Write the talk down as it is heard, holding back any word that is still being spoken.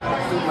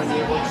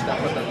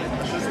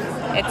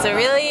It's a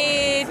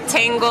really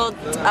tangled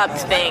up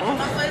thing.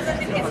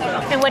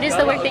 And what is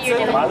the work that you're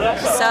doing?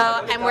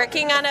 So I'm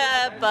working on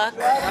a book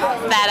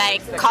that I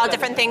call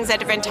different things at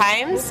different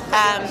times,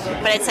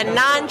 but it's a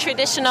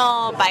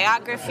non-traditional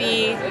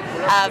biography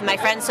of my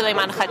friend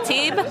Suleiman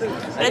Khatib,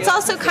 but it's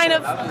also kind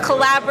of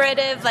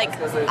collaborative. Like,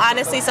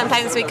 honestly,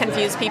 sometimes we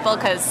confuse people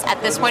because at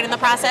this point in the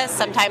process,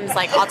 sometimes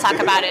like I'll talk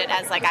about it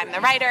as like I'm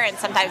the writer, and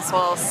sometimes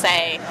we'll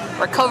say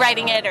we're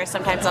co-writing it, or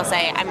sometimes I'll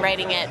say I'm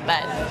writing it,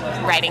 but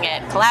writing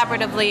it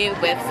collaboratively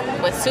with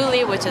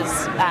Suli, which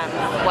is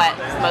what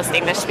most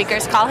English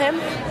speakers call him,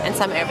 and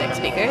some Arabic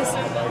speakers.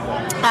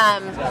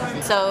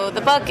 So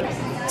the book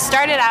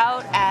started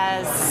out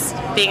as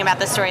being about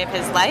the story of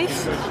his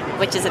life,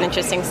 which is an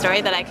interesting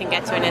story that I can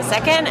get to in a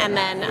second, and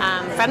then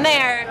from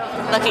there,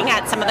 looking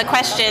at some of the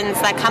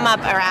questions that come up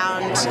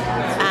around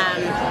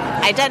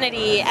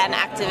identity and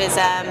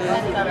activism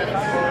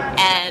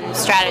and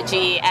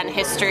strategy and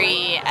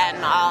history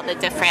and all the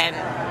different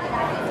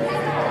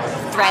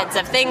threads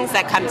of things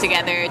that come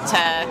together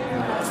to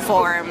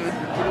form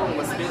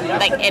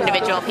like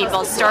individual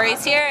people's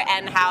stories here,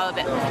 and how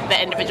the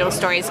individual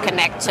stories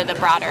connect to the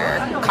broader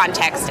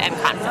context and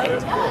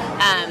conflict.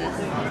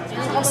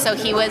 So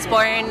he was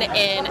born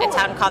in a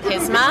town called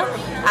Hizma,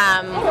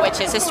 which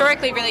is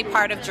historically really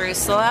part of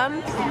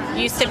Jerusalem.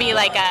 Used to be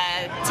like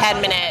a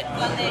 10-minute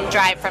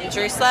drive from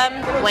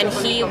Jerusalem. When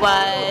he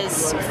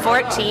was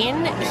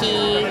 14,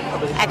 he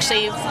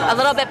actually, a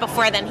little bit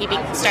before then, he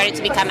started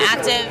to become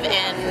active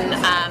in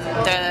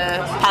the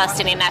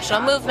Palestinian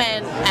National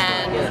Movement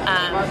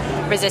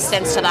and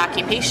resistance to the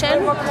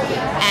occupation.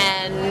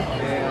 And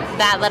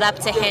that led up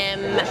to him,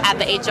 at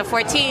the age of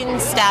 14,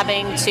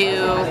 stabbing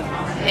 2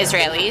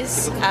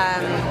 Israelis,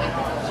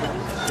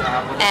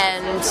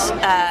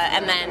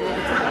 and then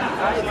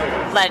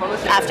led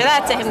after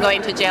that to him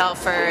going to jail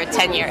for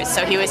 10 years.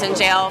 So he was in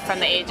jail from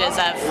the ages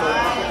of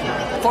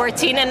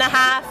 14 and a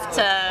half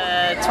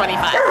to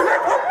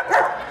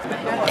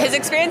 25. His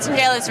experience in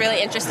jail is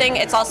really interesting.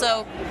 It's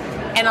also,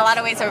 in a lot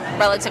of ways, a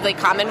relatively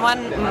common one.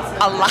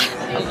 A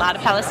lot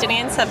of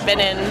Palestinians have been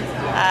in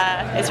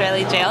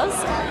Israeli jails.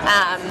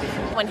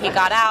 When he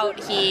got out,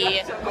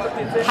 he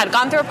had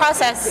gone through a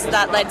process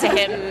that led to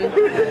him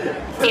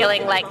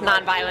feeling like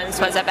nonviolence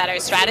was a better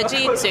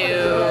strategy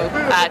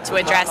to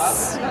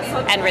address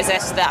and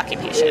resist the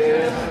occupation.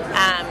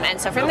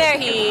 And so from there,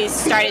 he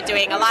started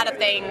doing a lot of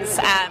things,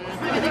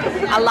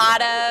 a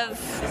lot of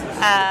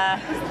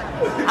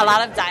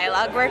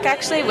dialogue work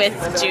actually with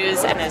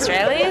Jews and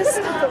Israelis,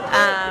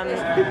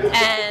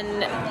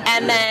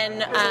 and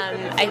then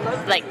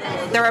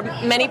there were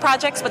many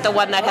projects, but the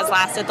one that has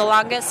lasted the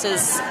longest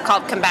is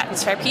called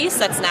Combatants for Peace.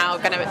 That's now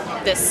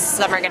this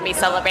summer going to be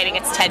celebrating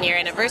its 10-year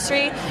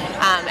anniversary,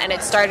 and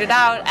it started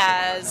out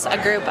as a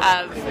group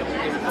of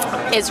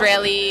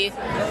Israeli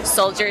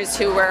soldiers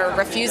who were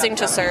refusing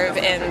to serve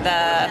in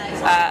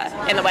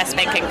the West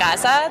Bank and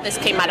Gaza. This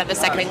came out of the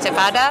Second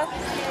Intifada.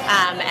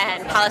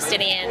 And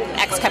Palestinian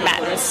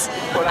ex-combatants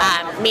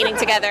meeting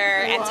together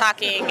and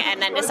talking,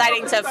 and then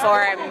deciding to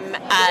form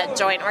a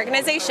joint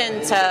organization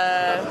to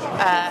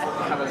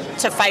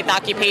fight the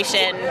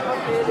occupation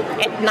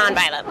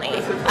non-violently,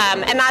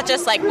 and not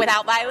just like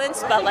without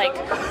violence, but like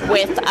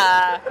with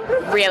a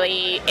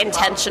really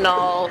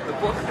intentional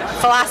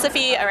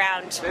philosophy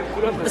around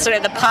sort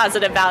of the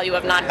positive value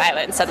of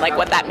non-violence and like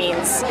what that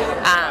means.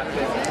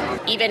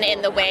 Even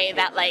in the way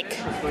that, like,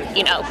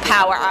 you know,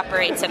 power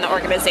operates in the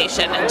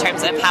organization in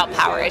terms of how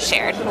power is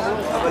shared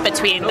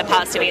between the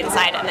Palestinian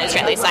side and the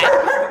Israeli side,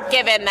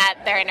 given that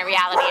they're in a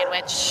reality in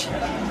which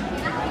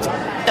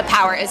the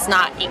power is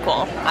not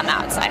equal on the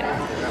outside.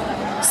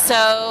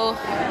 So,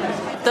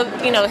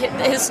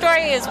 his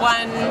story is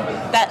one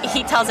that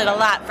he tells it a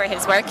lot for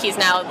his work. He's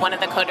now one of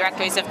the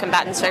co-directors of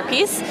Combatants for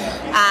Peace,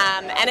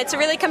 and it's a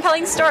really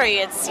compelling story.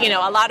 It's,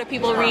 a lot of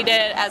people read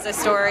it as a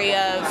story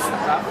of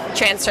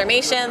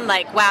transformation,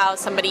 like, wow,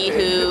 somebody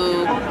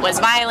who was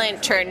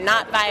violent turned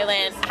not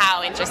violent.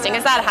 How interesting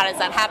is that? How does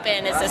that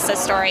happen? Is this a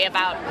story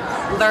about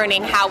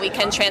learning how we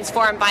can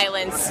transform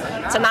violence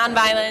to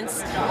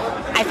non-violence?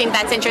 I think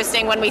that's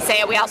interesting. When we say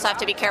it, we also have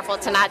to be careful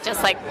to not just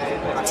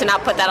to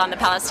not put that on the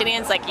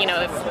Palestinians.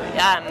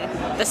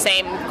 The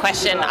same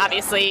question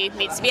obviously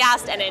needs to be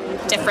asked, and in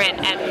different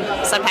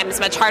and sometimes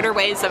much harder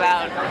ways,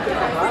 about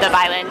the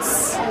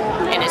violence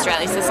in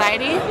Israeli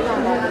society.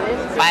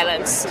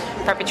 Violence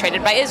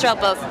perpetrated by Israel,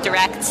 both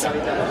direct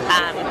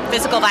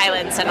physical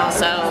violence and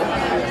also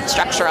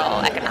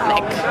structural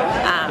economic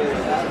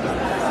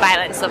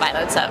violence, the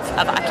violence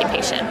of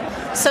occupation.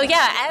 So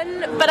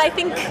but I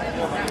think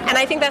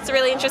that's a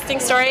really interesting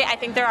story. I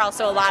think there are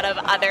also a lot of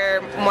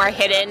other more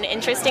hidden,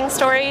 interesting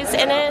stories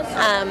in it.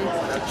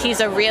 He's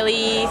a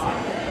really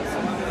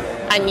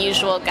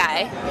unusual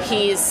guy.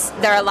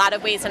 There are a lot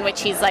of ways in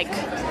which he's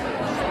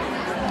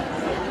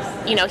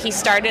he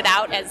started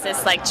out as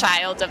this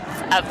child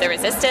of the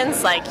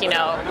resistance.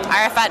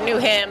 Arafat knew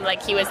him.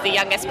 He was the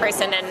youngest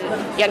person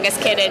and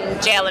youngest kid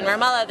in jail in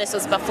Ramallah. This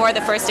was before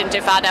the first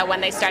Intifada,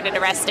 when they started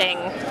arresting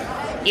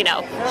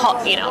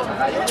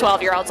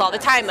 12-year-olds all the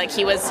time. Like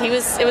it was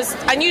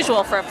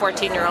unusual for a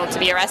 14-year-old to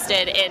be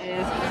arrested in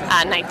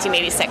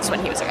 1986 when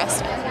he was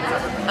arrested.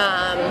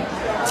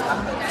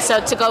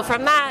 So to go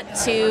from that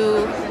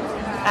to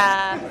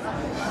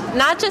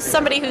not just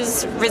somebody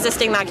who's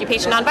resisting the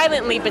occupation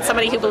nonviolently, but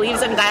somebody who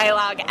believes in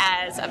dialogue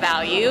as a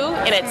value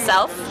in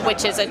itself,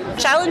 which is a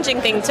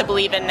challenging thing to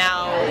believe in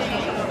now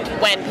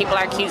when people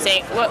are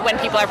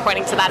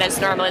pointing to that as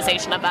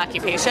normalization of the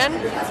occupation,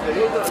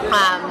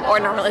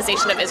 or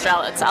normalization of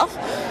Israel itself.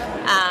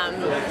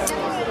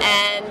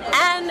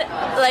 And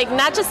like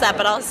not just that,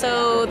 but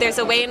also there's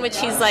a way in which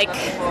he's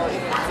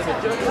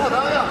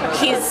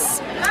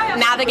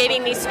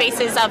navigating these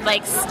spaces of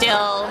like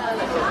still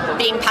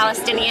being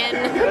Palestinian,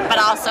 but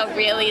also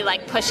really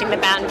like pushing the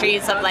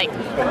boundaries of like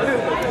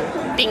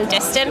being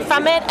distant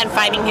from it and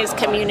finding his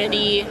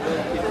community.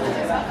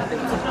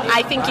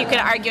 I think you could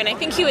argue, and I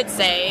think he would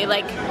say,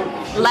 like,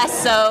 less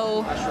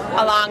so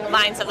along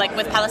lines of like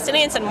with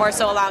Palestinians and more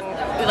so along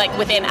like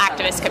within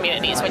activist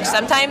communities, which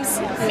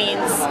sometimes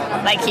means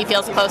like he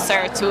feels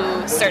closer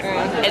to certain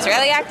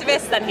Israeli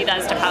activists than he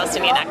does to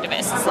Palestinian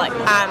activists. Like,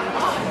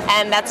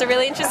 and that's a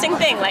really interesting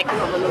thing. Like,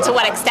 to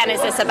what extent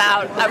is this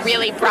about a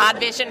really broad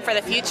vision for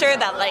the future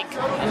that like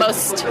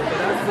most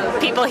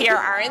people here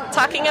aren't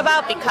talking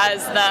about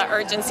because the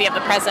urgency of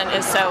the present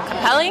is so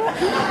compelling,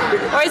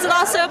 or is it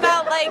also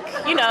about like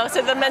so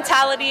the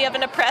mentality of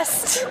an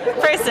oppressed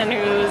person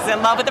who's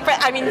in love with the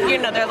I mean,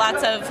 there are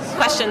lots of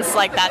questions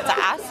like that to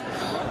ask.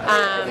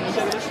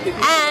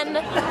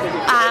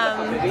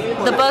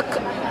 The book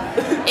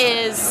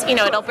is,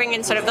 it'll bring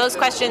in sort of those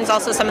questions,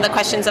 also some of the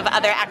questions of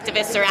other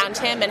activists around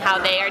him and how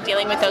they are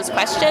dealing with those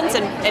questions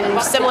in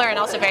similar and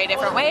also very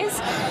different ways.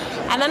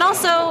 And then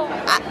also,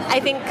 I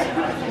think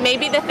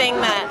maybe the thing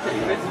that,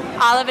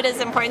 all of it is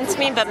important to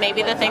me, but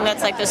maybe the thing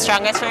that's like the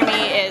strongest for me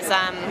is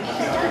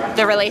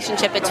the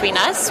relationship between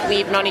us.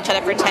 We've known each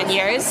other for 10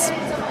 years.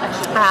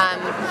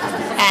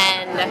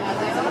 And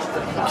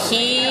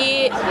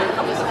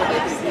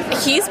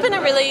he's been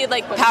a really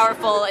like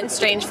powerful and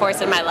strange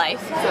force in my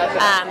life.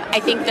 I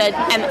think that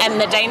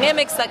and the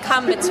dynamics that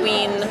come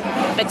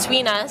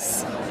between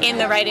us in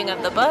the writing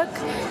of the book,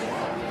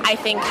 I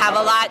think, have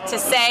a lot to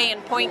say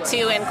and point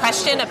to and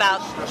question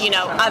about,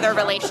 other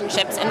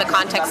relationships in the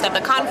context of the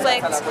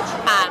conflict,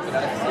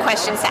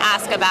 questions to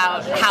ask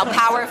about how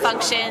power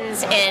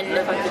functions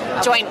in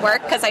joint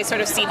work, because I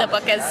sort of see the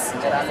book as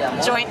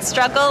joint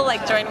struggle,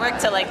 like joint work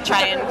to like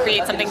try and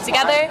create something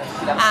together.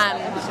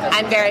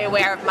 I'm very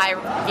aware of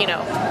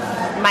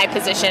my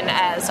position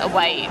as a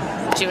white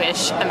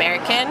Jewish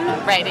American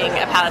writing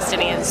a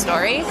Palestinian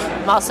story.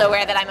 I'm also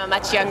aware that I'm a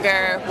much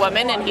younger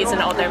woman and he's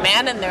an older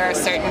man, and there are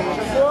certain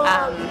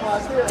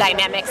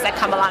dynamics that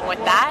come along with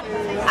that.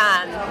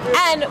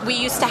 And we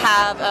used to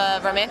have a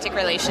romantic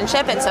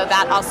relationship, and so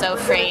that also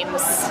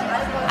frames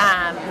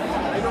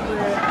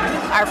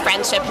our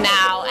friendship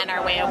now and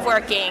our way of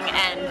working,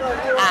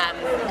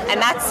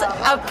 and that's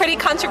a pretty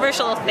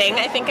controversial thing,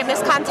 I think, in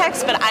this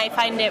context, but I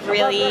find it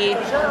really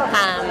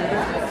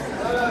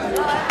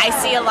I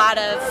see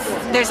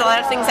there's a lot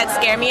of things that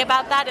scare me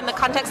about that in the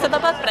context of the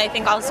book, but I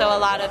think also a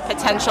lot of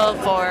potential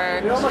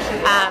for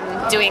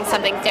doing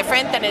something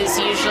different than is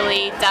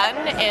usually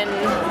done in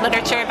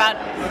literature about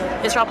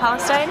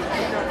Israel-Palestine.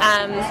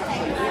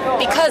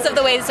 Because of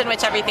the ways in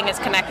which everything is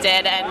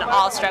connected and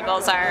all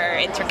struggles are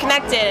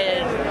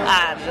interconnected,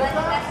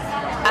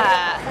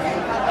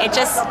 it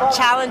just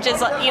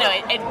challenges,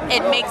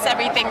 it makes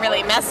everything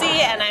really messy,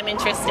 and I'm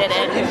interested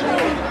in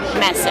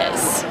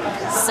messes.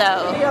 So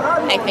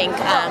I think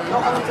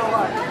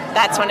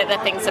that's one of the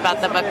things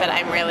about the book that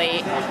I'm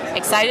really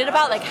excited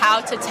about, like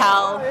how to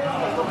tell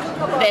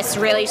this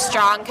really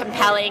strong,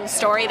 compelling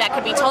story that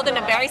could be told in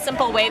a very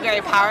simple way,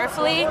 very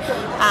powerfully,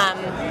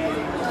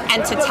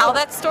 and to tell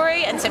that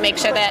story and to make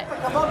sure that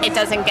it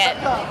doesn't get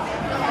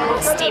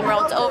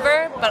steamrolled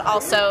over, but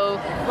also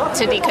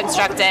to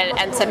deconstruct it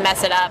and to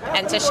mess it up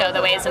and to show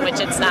the ways in which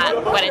it's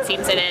not what it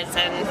seems it is,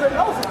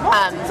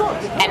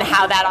 and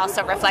how that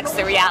also reflects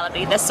the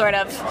reality. This sort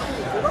of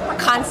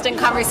constant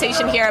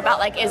conversation here about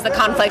like, is the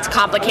conflict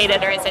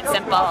complicated or is it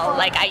simple?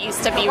 Like, I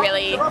used to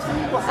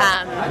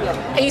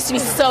be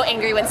so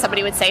angry when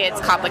somebody would say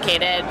it's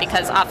complicated,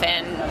 because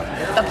often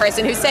the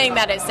person who's saying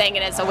that is saying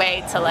it as a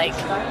way to like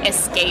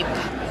escape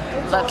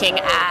looking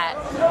at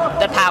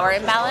the power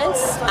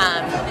imbalance,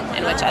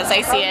 in which, as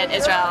I see it,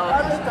 Israel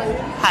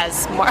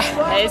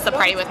is the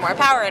party with more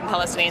power, and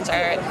Palestinians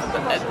are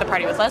the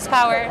party with less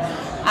power.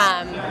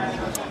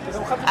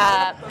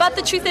 But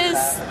the truth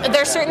is,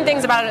 there are certain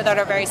things about it that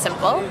are very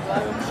simple,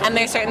 and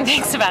there are certain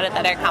things about it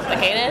that are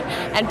complicated,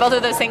 and both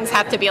of those things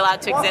have to be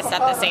allowed to exist at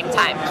the same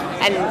time.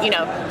 And,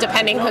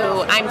 depending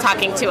who I'm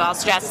talking to, I'll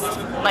stress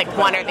like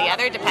one or the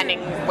other, depending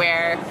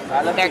where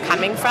they're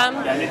coming from.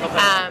 But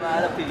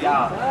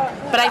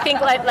I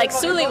think like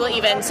Suli will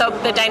even, so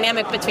the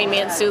dynamic between me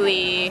and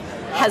Suli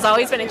has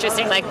always been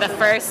interesting. Like the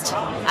first,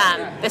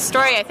 this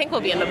story I think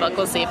will be in the book,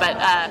 we'll see, but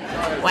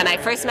when I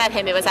first met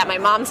him, it was at my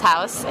mom's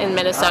house in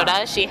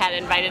Minnesota. She had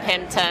invited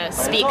him to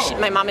speak.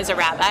 My mom is a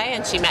rabbi,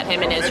 and she met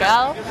him in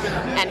Israel,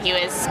 and he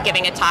was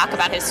giving a talk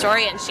about his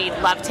story, and she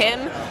loved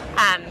him,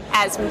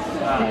 as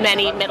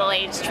many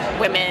middle-aged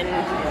women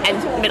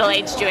and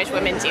middle-aged Jewish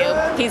women do.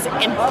 He's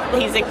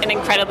an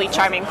incredibly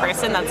charming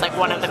person. That's like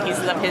one of the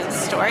pieces of his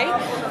story.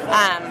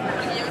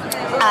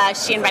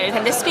 She invited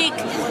him to speak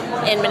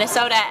in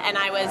Minnesota, and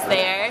I was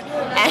there,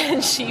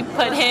 and she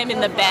put him in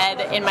the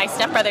bed, in my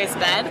stepbrother's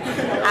bed.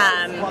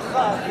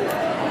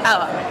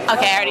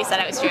 Okay, I already said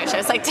I was Jewish. I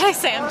was like, did I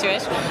say I'm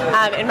Jewish?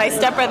 In my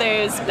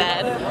stepbrother's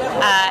bed,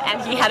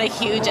 and he had a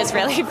huge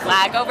Israeli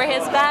flag over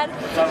his bed,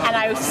 and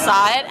I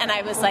saw it, and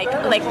I was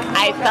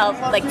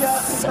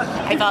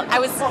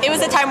it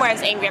was a time where I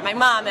was angry at my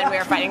mom, and we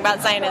were fighting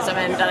about Zionism,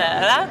 and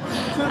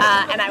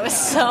and I was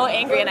so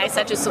angry, and I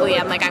said to Suli,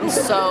 I'm like, I'm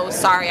so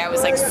sorry. I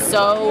was like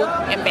so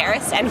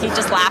embarrassed, and he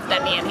just laughed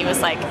at me, and he was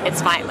like,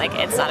 it's fine, like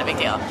it's not a big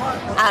deal.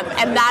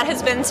 And that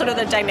has been sort of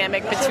the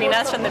dynamic between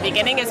us from the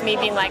beginning, is me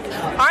being like,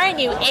 aren't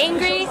you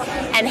angry?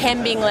 And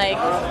him being like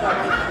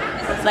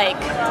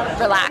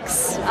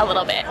relax a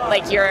little bit,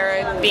 like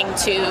you're being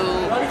too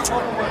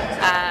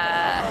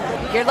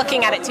you're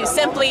looking at it too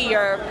simply,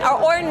 or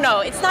no,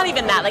 it's not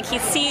even that. Like he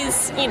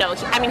sees, he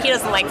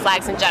doesn't like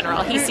flags in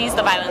general. He sees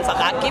the violence of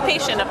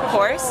occupation, of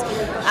course,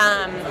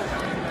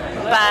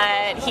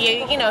 but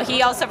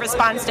he also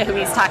responds to who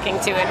he's talking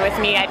to, and with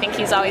me, I think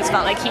he's always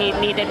felt like he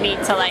needed me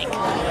to like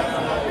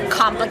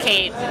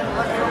complicate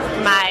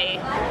my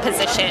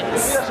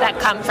positions that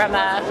come from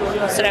a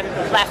sort of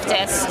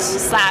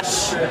leftist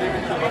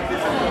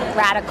 /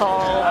 radical,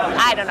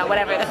 I don't know,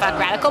 whatever the fuck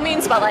radical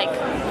means, but like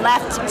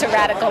left to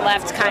radical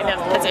left kind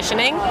of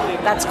positioning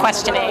that's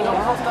questioning,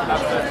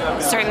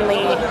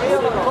 certainly,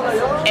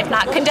 if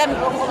not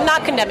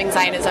condemning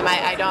Zionism,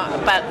 I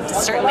don't, but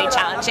certainly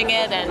challenging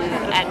it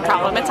and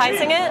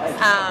problematizing it.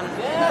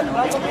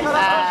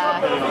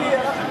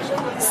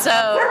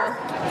 So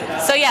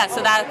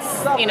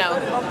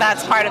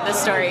that's part of the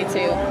story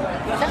too.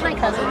 Is that my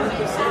cousin?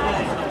 Is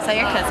that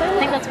your cousin? I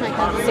think that's my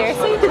cousin.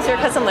 Seriously? Does your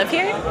cousin live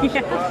here?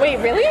 Yeah. Wait,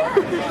 really?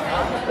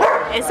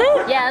 Is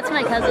it? Yeah, that's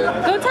my cousin.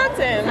 Go talk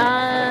to him.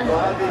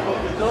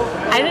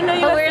 I didn't know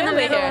you But had we're in the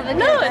family middle here. of a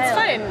No, good it's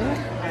dialogue.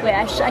 fine. Wait,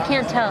 I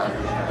can't tell.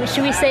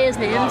 Should we say his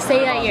name? Say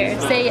Yair.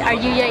 Say, are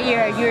you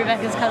Yair? Are you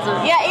Rebecca's cousin?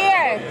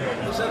 Yair!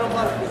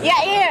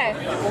 Yair!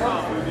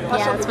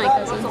 Yeah, that's my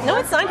cousin. No,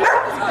 it's not.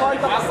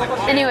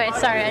 Anyway,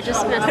 sorry, I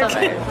just messed up.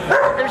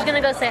 I'm just gonna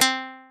go say.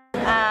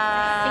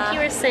 I think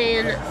you were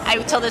saying. I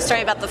told the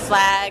story about the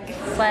flag.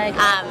 Flag.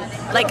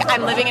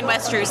 I'm living in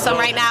West Jerusalem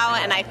right now,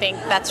 and I think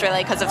that's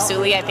really because of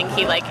Suli. I think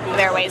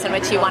there are ways in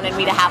which he wanted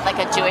me to have like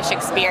a Jewish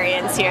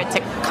experience here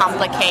to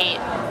complicate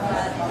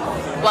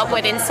what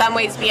would in some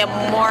ways be in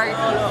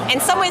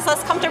some ways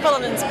less comfortable,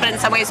 but in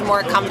some ways a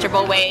more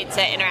comfortable way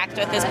to interact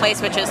with this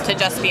place, which is to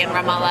just be in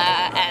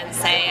Ramallah and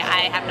say,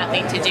 I have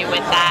nothing to do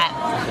with that.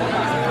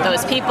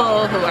 Those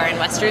people who are in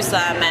West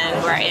Jerusalem and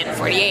who are in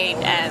 48,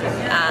 and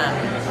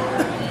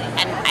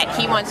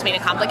he wants me to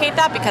complicate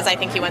that because I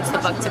think he wants the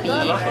book to be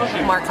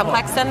more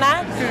complex than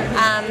that.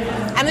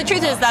 And the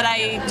truth is that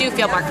I do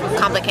feel more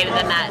complicated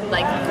than that.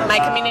 Like my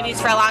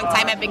communities for a long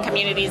time have been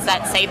communities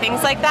that say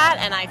things like that,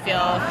 and I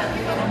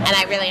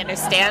really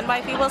understand why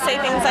people say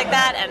things like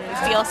that and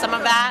feel some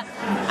of that.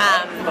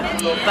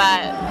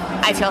 But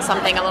I feel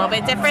something a little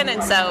bit different,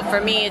 and so for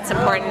me it's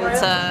important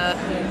to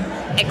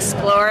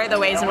explore the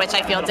ways in which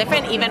I feel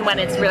different, even when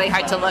it's really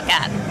hard to look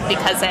at,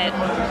 because it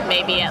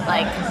may be at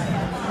like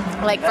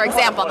for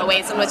example, the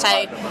ways in which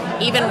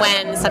even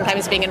when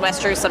sometimes being in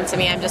West Jerusalem, to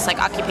me, I'm just like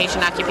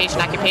occupation,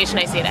 occupation, occupation.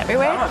 I see it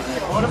everywhere.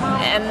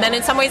 And then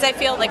in some ways I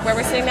feel like where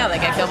we're sitting now,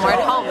 like I feel more at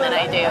home than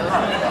I do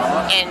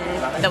in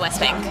the West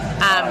Bank.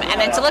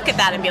 And then to look at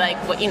that and be like,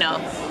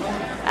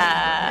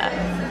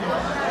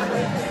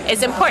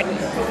 is important.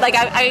 Like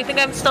I think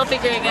I'm still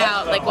figuring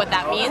out like what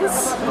that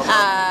means.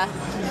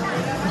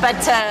 But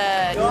to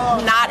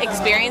not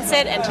experience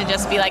it and to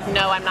just be like,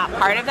 no, I'm not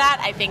part of that,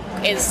 I think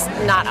is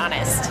not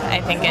honest.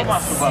 I think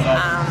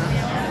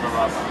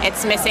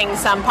it's missing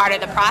some part of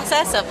the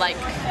process of like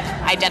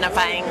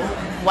identifying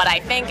what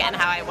I think and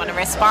how I want to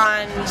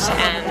respond,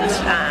 and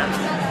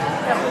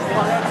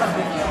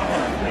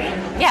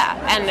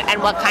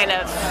what kind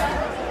of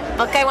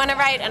book I want to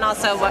write, and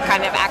also what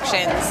kind of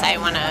actions I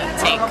want to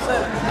take.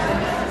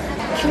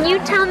 Can you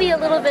tell me a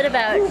little bit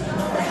about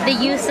the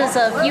uses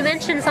of, you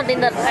mentioned something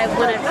that I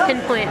want to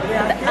pinpoint,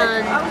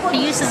 the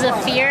uses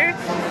of fear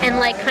and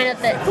like kind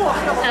of the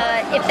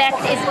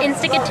effect is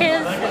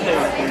instigative.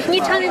 Can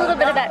you tell me a little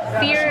bit about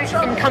fear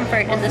and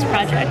comfort in this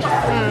project?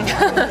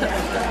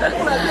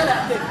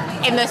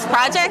 In this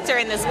project or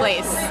in this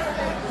place?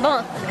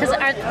 Both, because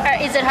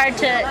is it hard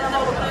to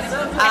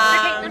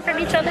extricate them from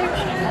each other?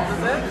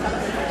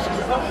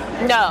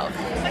 No.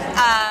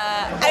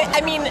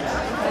 I mean,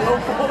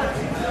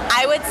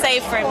 I would say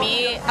for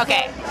me,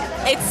 okay,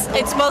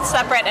 it's both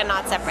separate and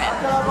not separate.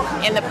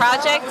 In the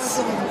project,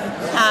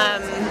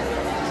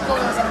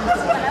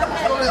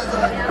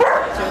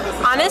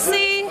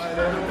 honestly,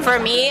 for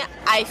me,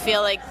 I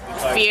feel like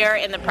fear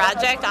in the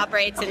project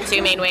operates in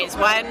two main ways.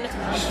 One,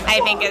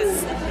 I think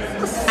it's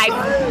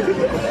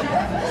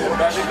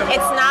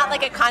not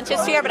like a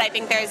conscious fear, but I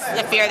think there's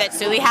the fear that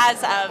Sully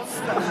has of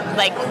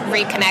like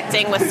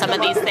reconnecting with some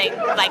of these things,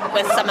 like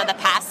with some of the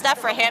past stuff.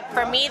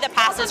 For me, the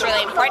past is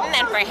really important,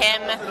 and for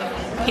him,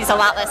 he's a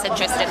lot less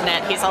interested in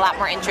it. He's a lot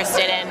more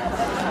interested in,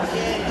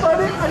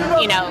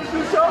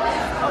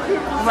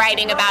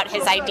 writing about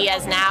his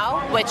ideas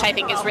now, which I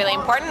think is really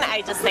important.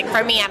 I just think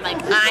for me,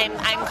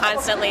 I'm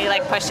constantly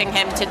like pushing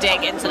him to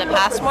dig into the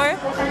past more.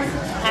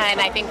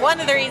 And I think one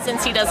of the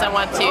reasons he doesn't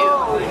want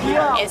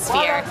to is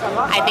fear.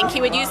 I think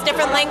he would use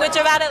different language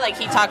about it. Like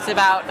he talks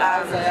about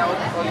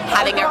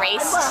having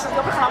erased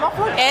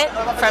it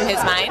from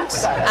his mind.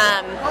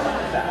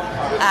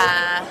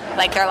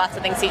 Like there are lots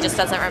of things he just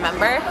doesn't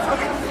remember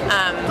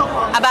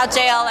about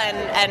jail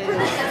and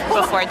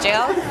before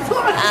jail.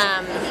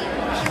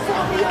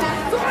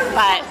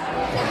 But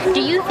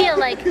do you feel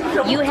like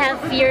you have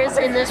fears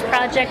in this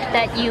project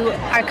that you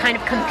are kind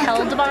of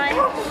compelled by?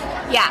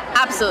 Yeah,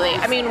 absolutely.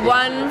 I mean,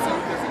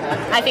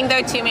 I think there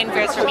are two main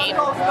fears for me.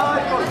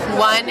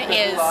 One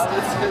is,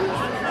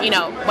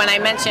 when I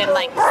mentioned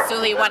like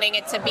Sully wanting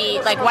it to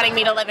be like wanting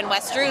me to live in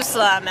West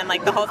Jerusalem and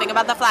like the whole thing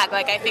about the flag.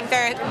 Like I think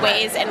there are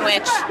ways in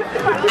which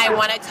I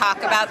want to talk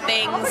about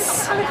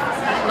things,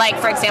 like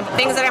for example,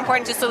 things that are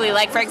important to Sully.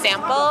 Like for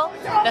example,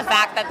 the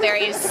fact that there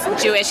is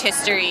Jewish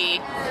history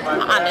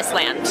on this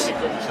land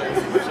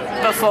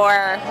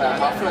before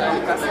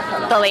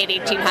the late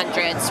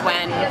 1800s,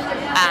 when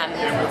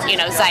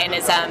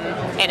Zionism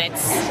in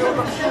its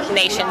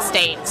nation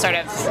state sort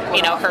of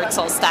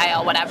Herzl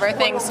style whatever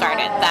thing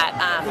started.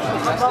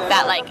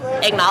 That like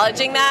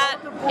acknowledging that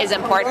is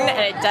important,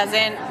 and it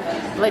doesn't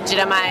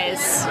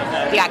legitimize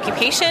the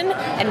occupation,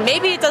 and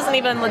maybe it doesn't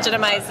even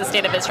legitimize the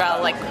state of Israel.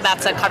 Like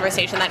that's a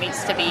conversation that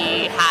needs to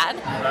be had,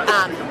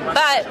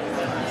 but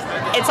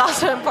it's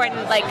also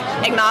important, like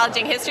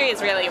acknowledging history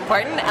is really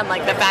important, and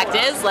like the fact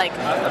is, like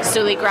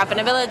Sully grew up in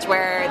a village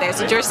where there's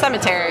a Jewish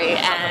cemetery,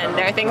 and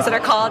there are things that are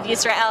called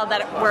Yisrael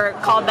that were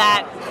called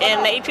that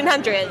in the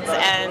 1800s,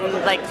 and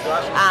like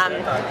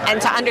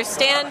and to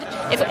understand,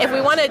 if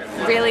we want to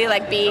really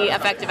like be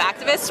effective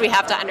activists, we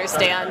have to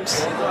understand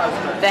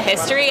the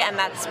history, and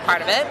that's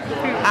part of it.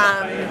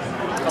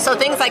 So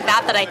things like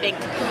that I think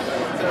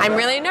I'm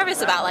really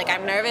nervous about. Like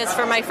I'm nervous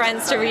for my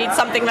friends to read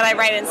something that I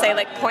write and say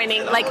like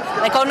pointing like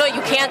oh no,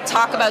 you can't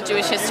talk about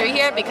Jewish history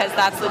here because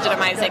that's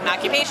legitimizing the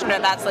occupation, or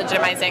that's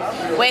legitimizing,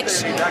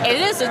 which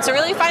it's a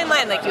really fine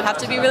line. Like you have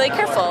to be really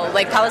careful.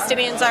 Like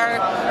Palestinians are,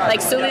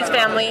 like Sully's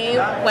family,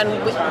 when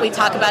we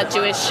talk about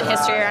Jewish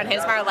history around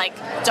Hismar, like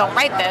don't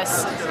write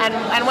this, and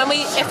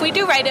if we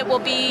do write it, we'll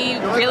be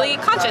really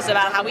conscious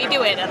about how we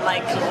do it, and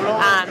like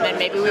and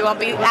maybe we won't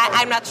be.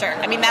 I'm not sure.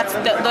 I mean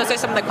those are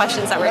some of the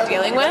questions that we're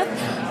dealing with.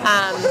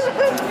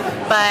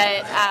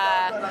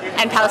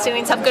 And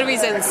Palestinians have good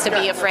reasons to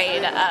be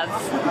afraid of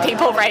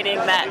people writing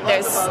that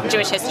there's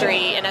Jewish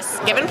history in a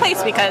given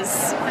place,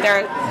 because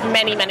there are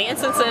many, many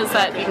instances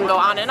that you can go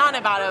on and on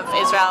about of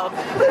Israel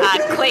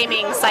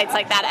claiming sites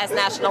like that as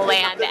national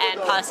land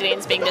and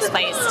Palestinians being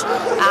displaced.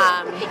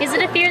 Is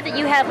it a fear that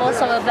you have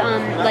also of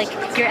like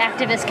your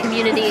activist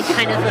community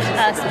kind of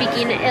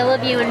speaking ill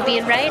of you and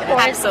being right? Or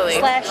Absolutely.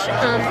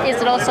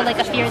 Is it also like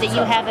a fear that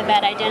you have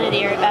about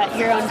identity or about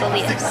your own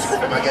beliefs?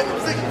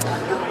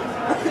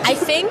 I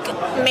think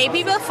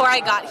maybe before I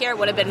got here it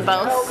would have been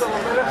both.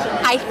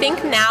 I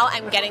think now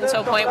I'm getting to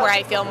a point where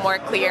I feel more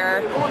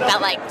clear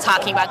that like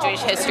talking about Jewish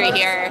history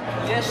here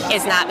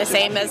is not the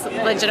same as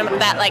legitimate,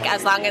 that like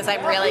as long as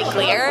I'm really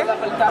clear,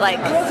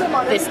 like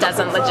this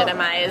doesn't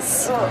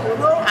legitimize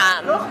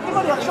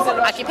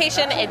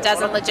occupation, it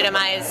doesn't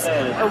legitimize,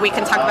 or we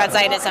can talk about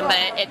Zionism, but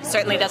it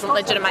certainly doesn't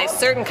legitimize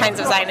certain kinds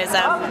of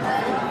Zionism.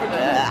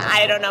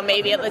 I don't know,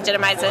 maybe it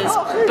legitimizes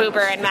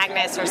Buber and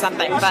Magnus or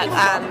something, but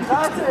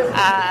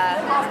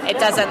it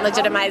doesn't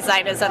legitimize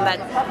Zionism that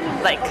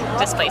like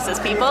displaces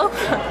people.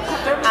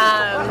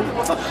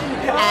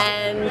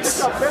 And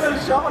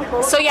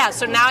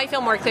so now I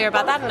feel more clear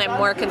about that, and I'm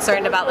more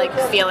concerned about like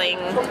feeling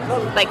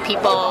like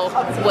people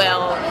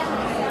will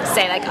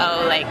say like,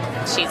 oh, like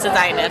she's a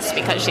Zionist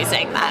because she's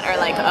saying that, or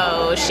like,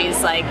 oh,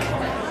 she's like,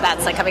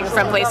 that's like coming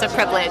from a place of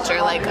privilege,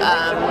 or like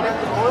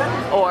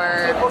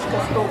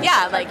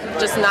like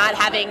just not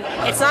having,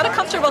 it's not a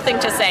comfortable thing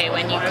to say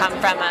when you come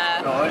from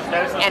a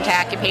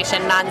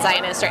anti-occupation,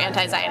 non-Zionist or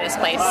anti-Zionist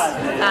place.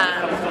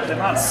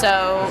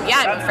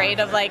 I'm afraid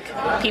of like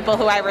people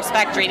who I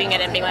respect reading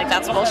it and being like,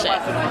 that's bullshit.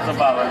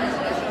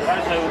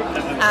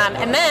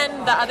 And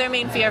then the other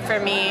main fear for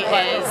me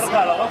is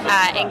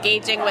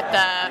engaging with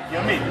the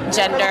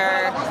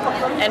gender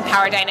and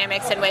power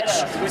dynamics in which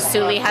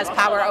Suli has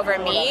power over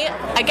me.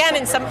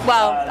 Again, so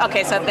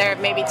there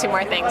may be two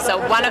more things. So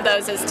one of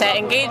those is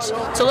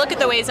to look at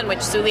the ways in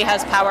which Suli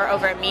has power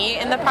over me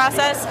in the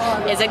process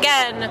is,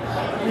 again,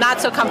 not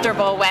so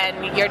comfortable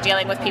when you're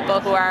dealing with people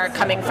who are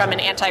coming from an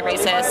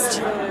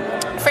anti-racist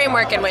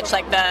framework in which,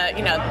 like,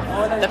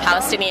 the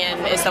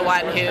Palestinian is the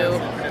one who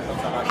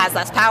has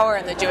less power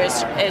and the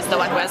Jewish is the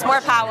one who has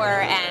more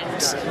power,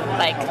 and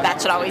like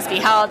that should always be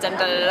held, and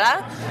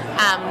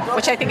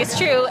which I think is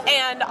true.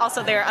 And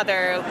also there are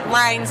other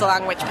lines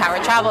along which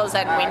power travels,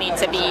 and we need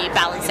to be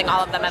balancing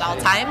all of them at all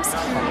times.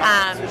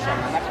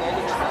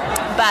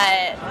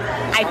 But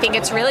I think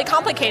it's really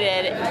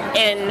complicated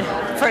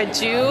for a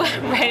Jew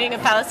writing a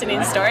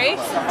Palestinian story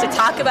to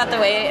talk about the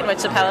way in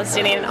which the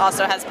Palestinian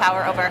also has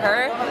power over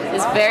her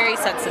is very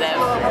sensitive.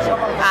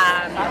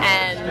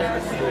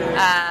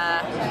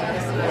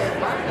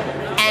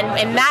 And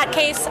in that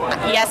case,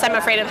 yes, I'm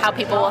afraid of how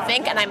people will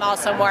think, and I'm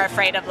also more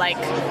afraid of, like,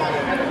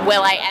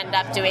 will I end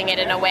up doing it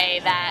in a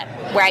way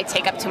where I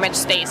take up too much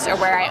space, or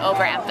where I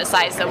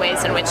overemphasize the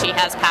ways in which he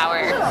has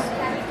power?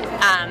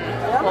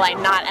 Will I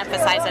not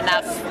emphasize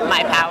enough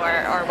my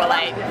power, or will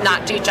I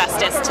not do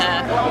justice to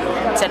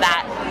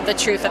the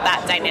truth of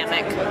that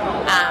dynamic?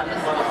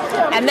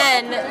 And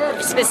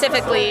then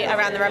specifically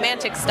around the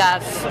romantic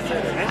stuff,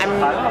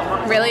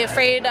 I'm really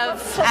afraid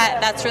of.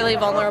 That's really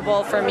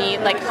vulnerable for me.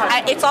 Like,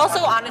 it's also,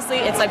 honestly,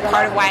 it's like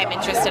part of why I'm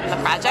interested in the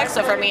project.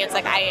 So for me, it's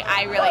like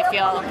I really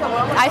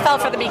I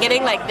felt from the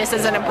beginning like this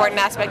is an important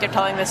aspect of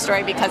telling this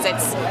story, because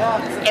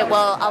it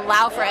will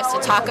allow for us to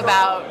talk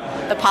about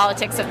the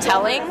politics of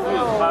telling,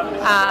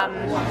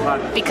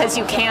 because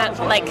you can't,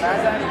 like,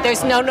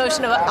 there's no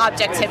notion of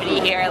objectivity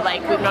here.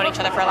 Like, we've known each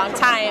other for a long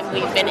time,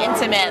 we've been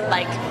intimate,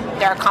 like,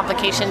 there are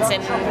complications in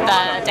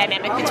the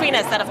dynamic between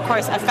us that, of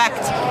course,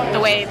 affect the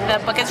way the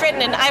book is written.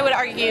 And I would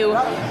argue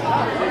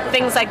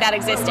things like that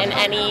exist in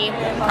any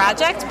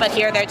project, but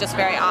here they're just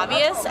very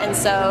obvious. And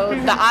so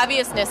the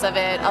obviousness of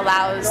it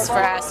allows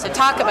for us to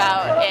talk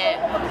about it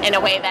in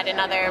a way that in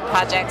other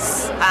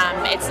projects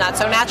it's not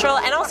so natural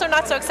and also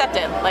not so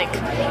accepted. Like,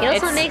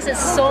 it also makes it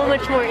so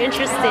much more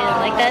interesting.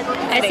 Like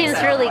that seems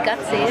really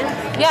gutsy.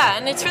 Yeah,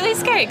 and it's really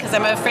scary because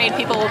I'm afraid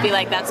people will be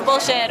like, that's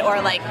bullshit,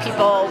 or like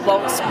people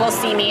will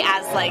see me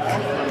as like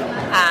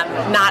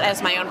not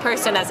as my own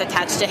person, as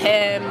attached to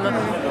him,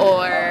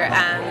 or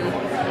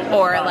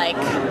like,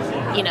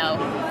 you know,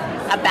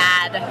 a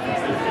bad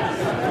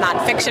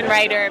nonfiction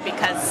writer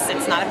because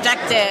it's not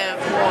objective,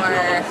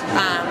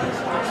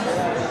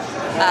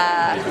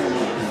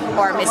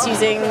 or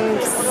misusing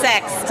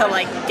sex to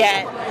like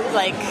get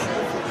like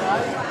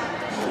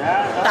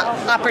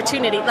the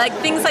opportunity, like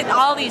things like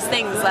all these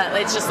things that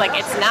it's just like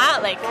it's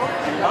not like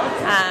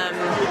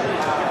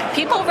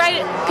people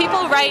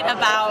write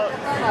about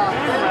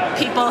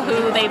people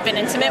who they've been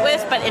intimate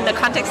with, but in the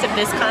context of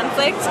this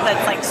conflict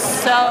that's like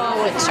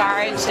so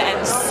charged,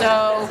 and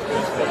so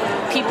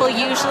people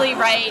usually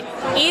write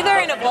either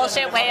in a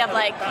bullshit way of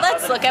like,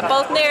 let's look at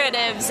both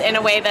narratives in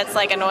a way that's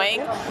like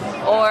annoying,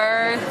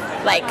 or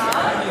like,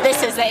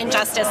 this is the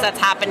injustice that's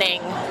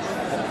happening,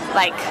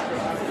 like,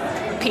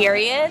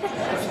 period.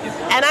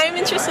 And I'm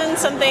interested in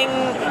something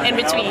in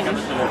between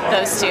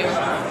those two.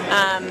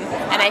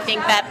 And I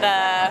think that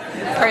the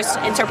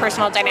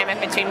interpersonal dynamic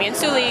between me and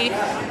Suli,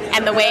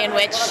 and the way in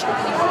which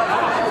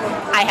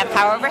I have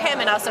power over him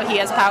and also he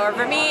has power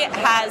over me,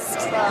 has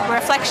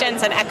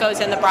reflections and echoes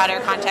in the broader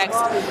context,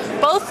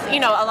 both, you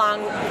know,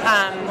 along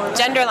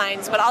gender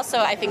lines, but also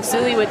I think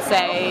Suli would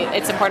say,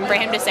 it's important for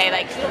him to say,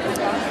 like,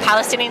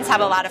 Palestinians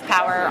have a lot of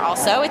power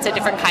also. It's a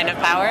different kind of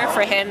power.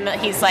 For him,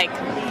 he's like,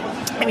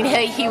 I mean,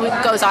 he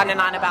goes on and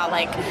on about,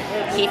 like,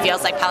 he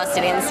feels like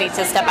Palestinians need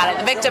to step out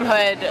of the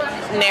victimhood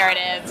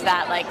narrative,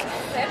 that, like,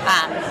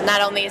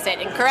 not only is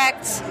it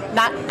incorrect,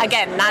 not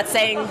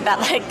saying that,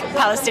 like,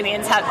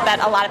 Palestinians that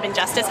a lot of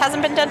injustice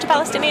hasn't been done to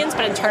Palestinians,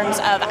 but in terms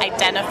of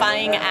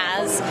identifying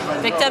as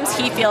victims,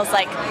 he feels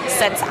like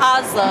since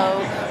Oslo,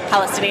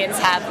 Palestinians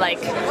have,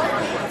 like,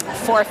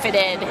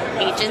 forfeited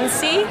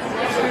agency,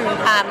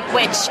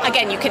 which,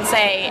 again, you can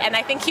say, and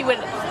I think he would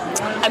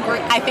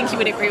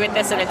agree with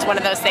this, and it's one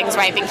of those things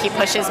where I think he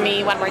pushes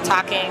me when we're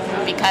talking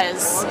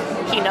because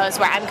he knows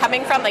where I'm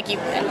coming from. Like,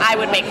 I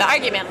would make the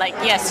argument, like,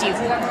 yes, you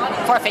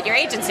forfeit your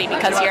agency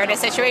because you're in a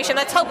situation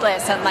that's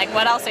hopeless, and, like,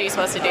 what else are you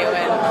supposed to do?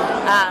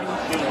 And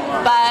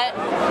but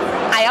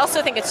I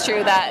also think it's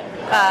true that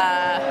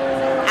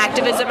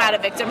activism out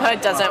of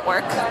victimhood doesn't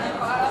work.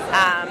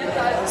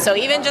 So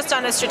even just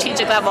on a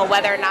strategic level,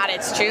 whether or not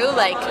it's true,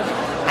 like,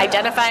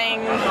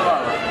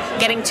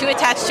 getting too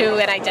attached to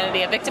an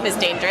identity of victim is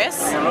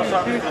dangerous.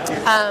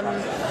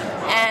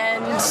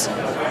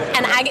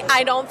 And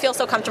I don't feel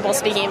so comfortable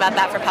speaking about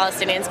that for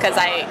Palestinians because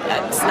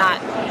it's not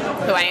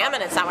who I am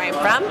and it's not where I'm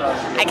from.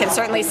 I can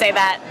certainly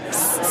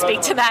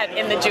speak to that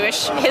in the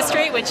Jewish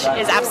history, which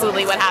is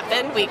absolutely what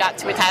happened. We got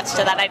too attached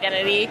to that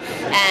identity,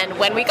 and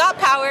when we got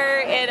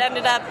power, it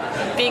ended up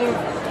being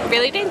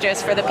really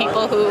dangerous for the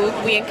people who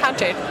we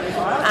encountered.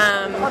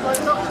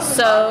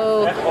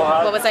 So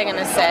what was I going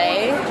to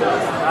say?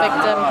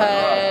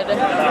 Victimhood.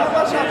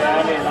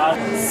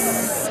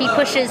 He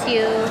pushes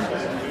you.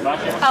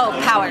 Oh,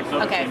 power.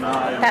 Okay.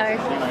 Power.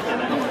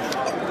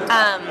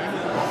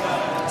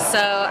 So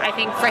I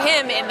think for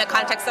him, in the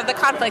context of the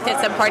conflict,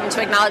 it's important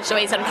to acknowledge the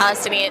ways in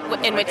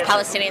which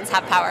Palestinians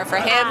have power. For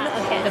him,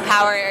 the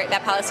power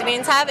that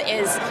Palestinians have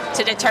is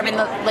to determine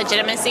the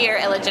legitimacy or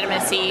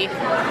illegitimacy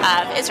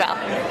of Israel,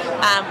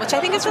 which I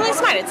think is really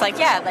smart. It's like,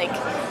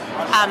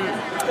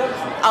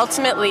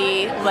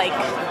 ultimately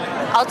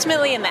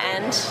in the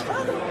end,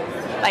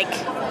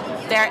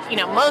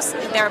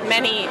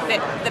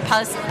 the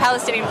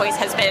Palestinian voice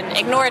has been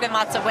ignored in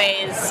lots of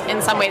ways,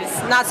 in some ways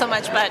not so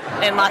much, but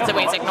in lots of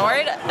ways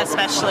ignored,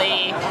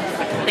 especially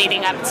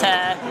leading up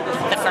to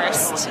the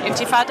first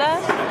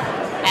Intifada,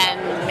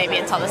 and maybe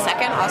until the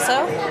second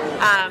also.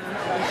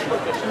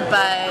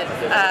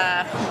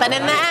 But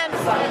in the end,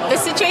 the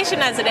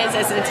situation as it is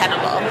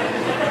untenable.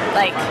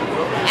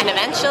 And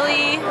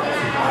eventually,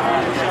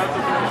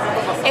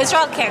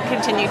 Israel can't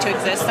continue to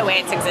exist the way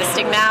it's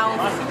existing now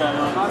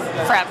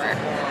forever.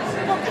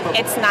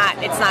 It's not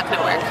going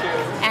to work.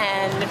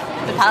 And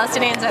the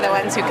Palestinians are the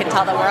ones who can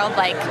tell the world,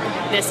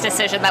 this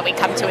decision that we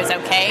come to is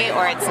okay,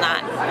 or it's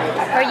not.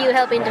 Are you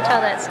helping to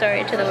tell that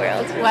story to the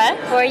world? What?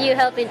 Or are you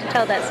helping to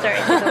tell that story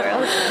to the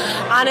world?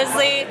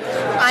 Honestly,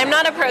 I'm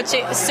not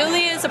approaching...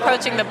 Suli is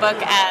approaching the book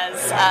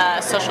as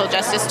a social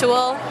justice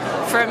tool.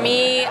 For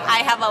me,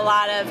 I have a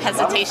lot of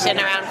hesitation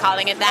around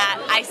calling it that.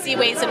 I see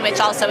ways in which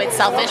also it's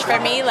selfish for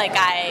me.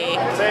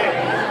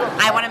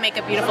 I want to make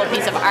a beautiful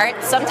piece of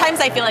art. Sometimes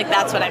I feel like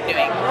that's what I'm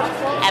doing.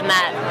 And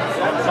that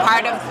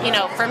part of,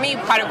 for me,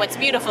 part of what's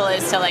beautiful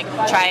is to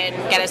try and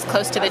get as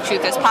close to the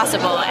truth as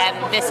possible.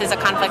 And this is a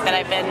conflict that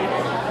I've been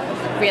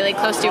really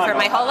close to for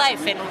my whole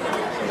life in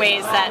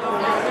ways that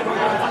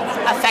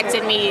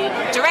affected me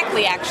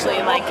directly,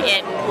 actually. My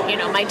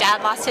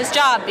dad lost his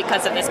job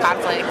because of this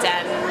conflict,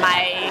 and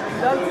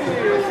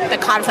the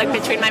conflict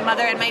between my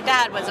mother and my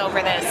dad was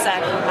over this,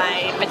 and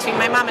between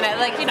my mom and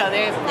I,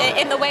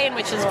 in the way in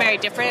which is very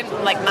different,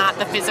 not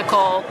the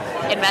physical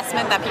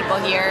investment that people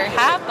here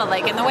have, but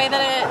in the way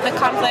that the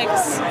conflict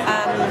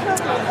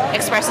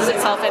expresses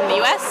itself in the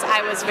U.S.,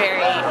 I was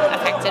very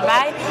affected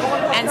by.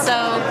 And so,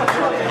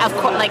 of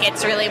course,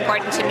 it's really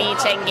important to me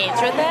to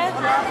engage with it.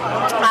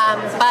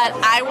 But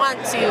I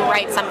want to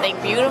write something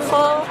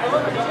beautiful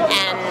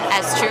and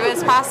as true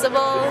as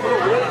possible.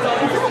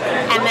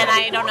 And then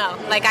I don't know,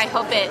 I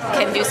hope it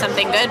can do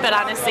something good, but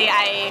honestly,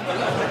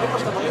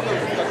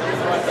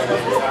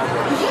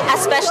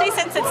 especially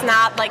since it's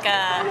not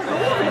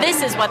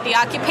this is what the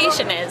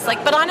occupation is.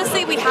 But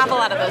honestly, we have a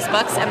lot of those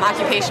books, and the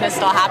occupation is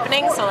still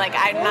happening, so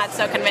I'm not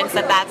so convinced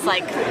that that's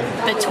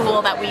the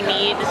tool that we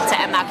need to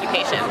end the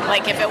occupation.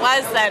 If it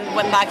was, then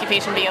wouldn't the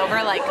occupation be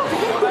over?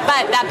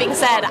 But that being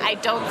said, I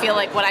don't feel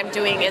like what I'm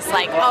doing is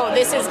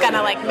this is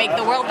gonna make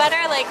the world better.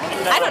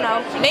 I don't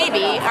know,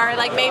 maybe, or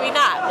maybe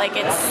not.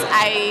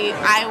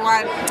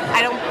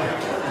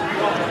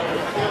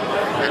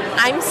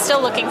 I'm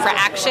still looking for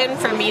action.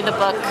 For me, the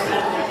book,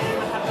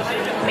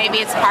 maybe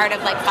it's part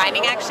of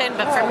finding action,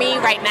 but for me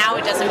right now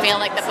it doesn't feel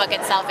like the book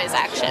itself is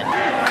action.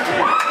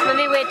 Let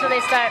me wait till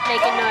they start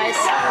making noise.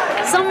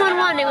 Someone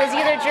won. It was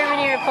either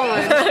Germany or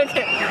Poland.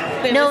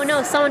 Okay.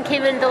 No, someone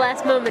came in at the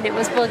last moment. It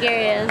was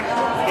Bulgaria.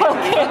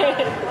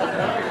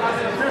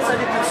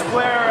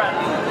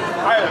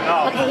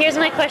 Okay, here's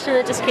my question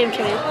that just came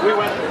to me.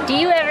 Do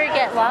you ever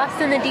get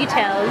lost in the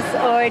details,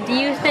 or do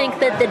you think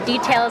that the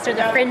details or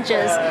the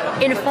fringes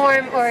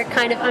inform or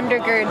kind of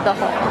undergird the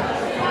whole?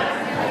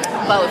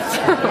 Both.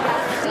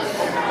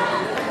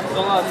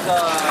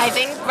 I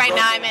think right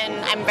now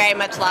I'm very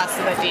much lost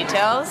in the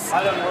details,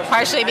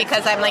 partially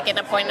because I'm in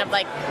a point of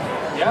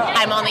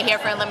I'm only here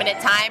for a limited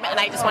time, and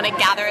I just want to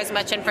gather as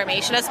much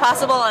information as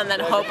possible, and then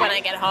hope when I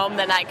get home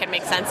that I can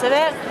make sense of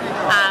it.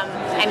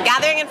 And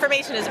gathering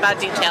information is about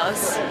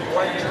details.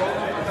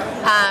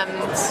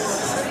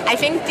 I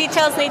think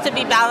details need to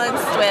be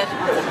balanced with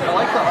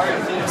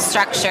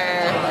structure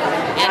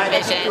and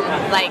vision.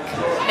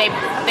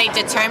 They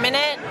determine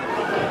it,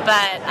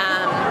 but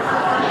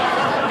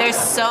there's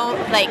so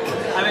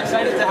I'm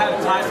excited to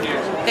have time here.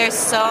 There's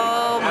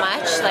so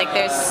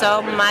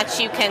much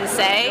you can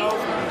say,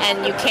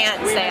 and you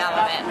can't say all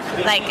of it.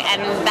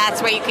 And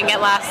that's where you can get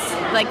lost.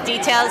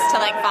 Details to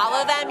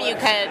follow them, you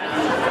could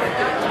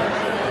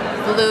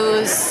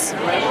lose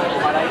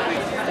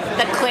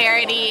the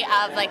clarity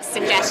of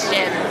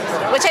suggestion,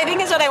 which I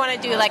think is what I want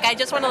to do. I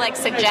just want to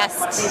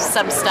suggest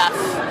some stuff.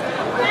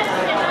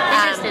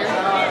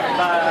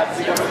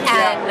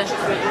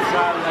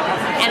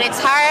 And it's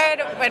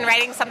hard when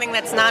writing something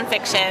that's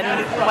nonfiction,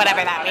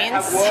 whatever that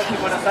means,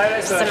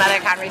 just another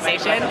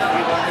conversation,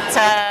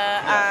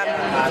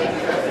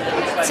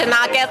 to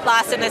not get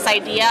lost in this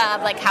idea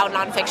of how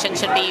nonfiction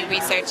should be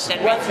researched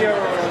and written.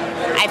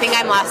 I think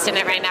I'm lost in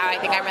it right now. I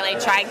think I'm really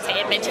trying to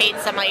imitate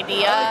some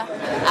idea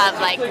of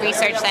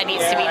research that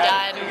needs to be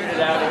done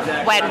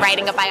when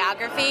writing a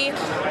biography.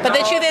 But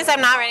the truth is,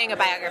 I'm not writing a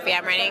biography.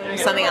 I'm writing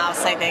something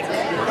else, I think.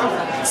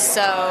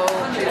 So,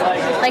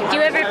 like, do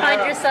you ever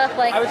find yourself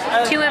like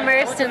too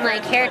immersed in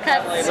like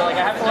haircuts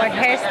or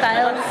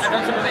hairstyles?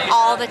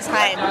 All the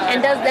time.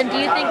 And do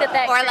you think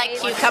that or like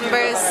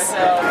cucumbers?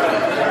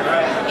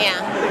 Yeah.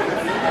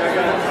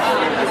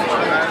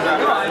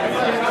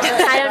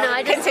 I don't know.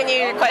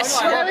 Continue your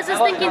question. I was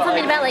just thinking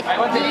something about like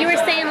you were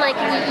saying like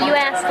you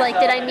asked like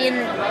did I mean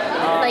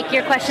like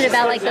your question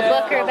about like the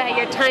book or about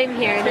your time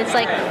here, and it's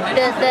like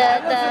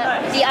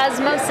the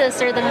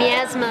osmosis or the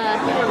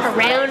miasma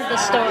around the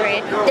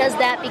story, does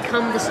that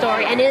become the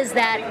story, and is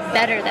that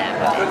better then?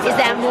 Is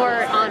that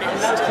more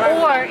honest,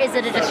 or is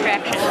it a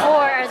distraction,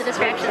 or are the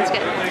distractions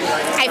good?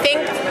 I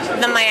think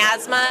the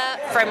miasma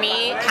for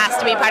me has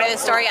to be part of the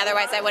story,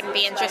 otherwise I wouldn't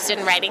be interested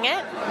in writing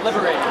it.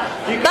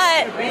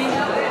 But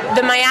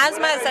the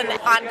miasma is an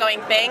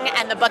ongoing thing,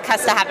 and the book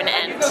has to have an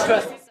end.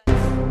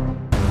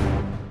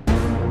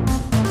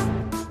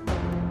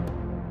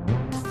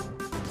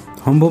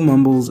 Humble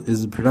Mumbles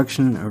is a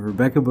production of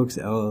Rebecca Books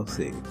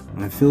LLC,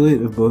 an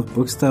affiliate of both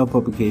Bookstyle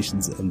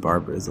Publications and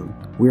Barbarism.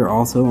 We are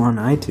also on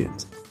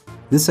iTunes.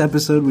 This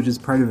episode, which is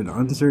part of an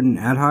uncertain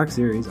ad hoc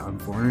series on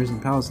foreigners in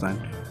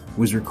Palestine,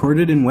 was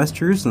recorded in West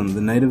Jerusalem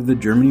the night of the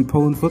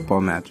Germany-Poland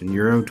football match in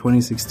Euro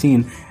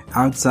 2016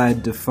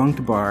 outside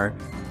defunct bar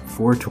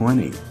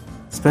 420.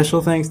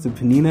 Special thanks to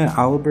Penina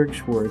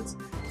Alberg-Schwartz,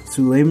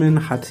 Suleiman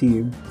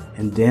Hatib,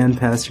 and Dan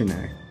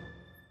Pasternak.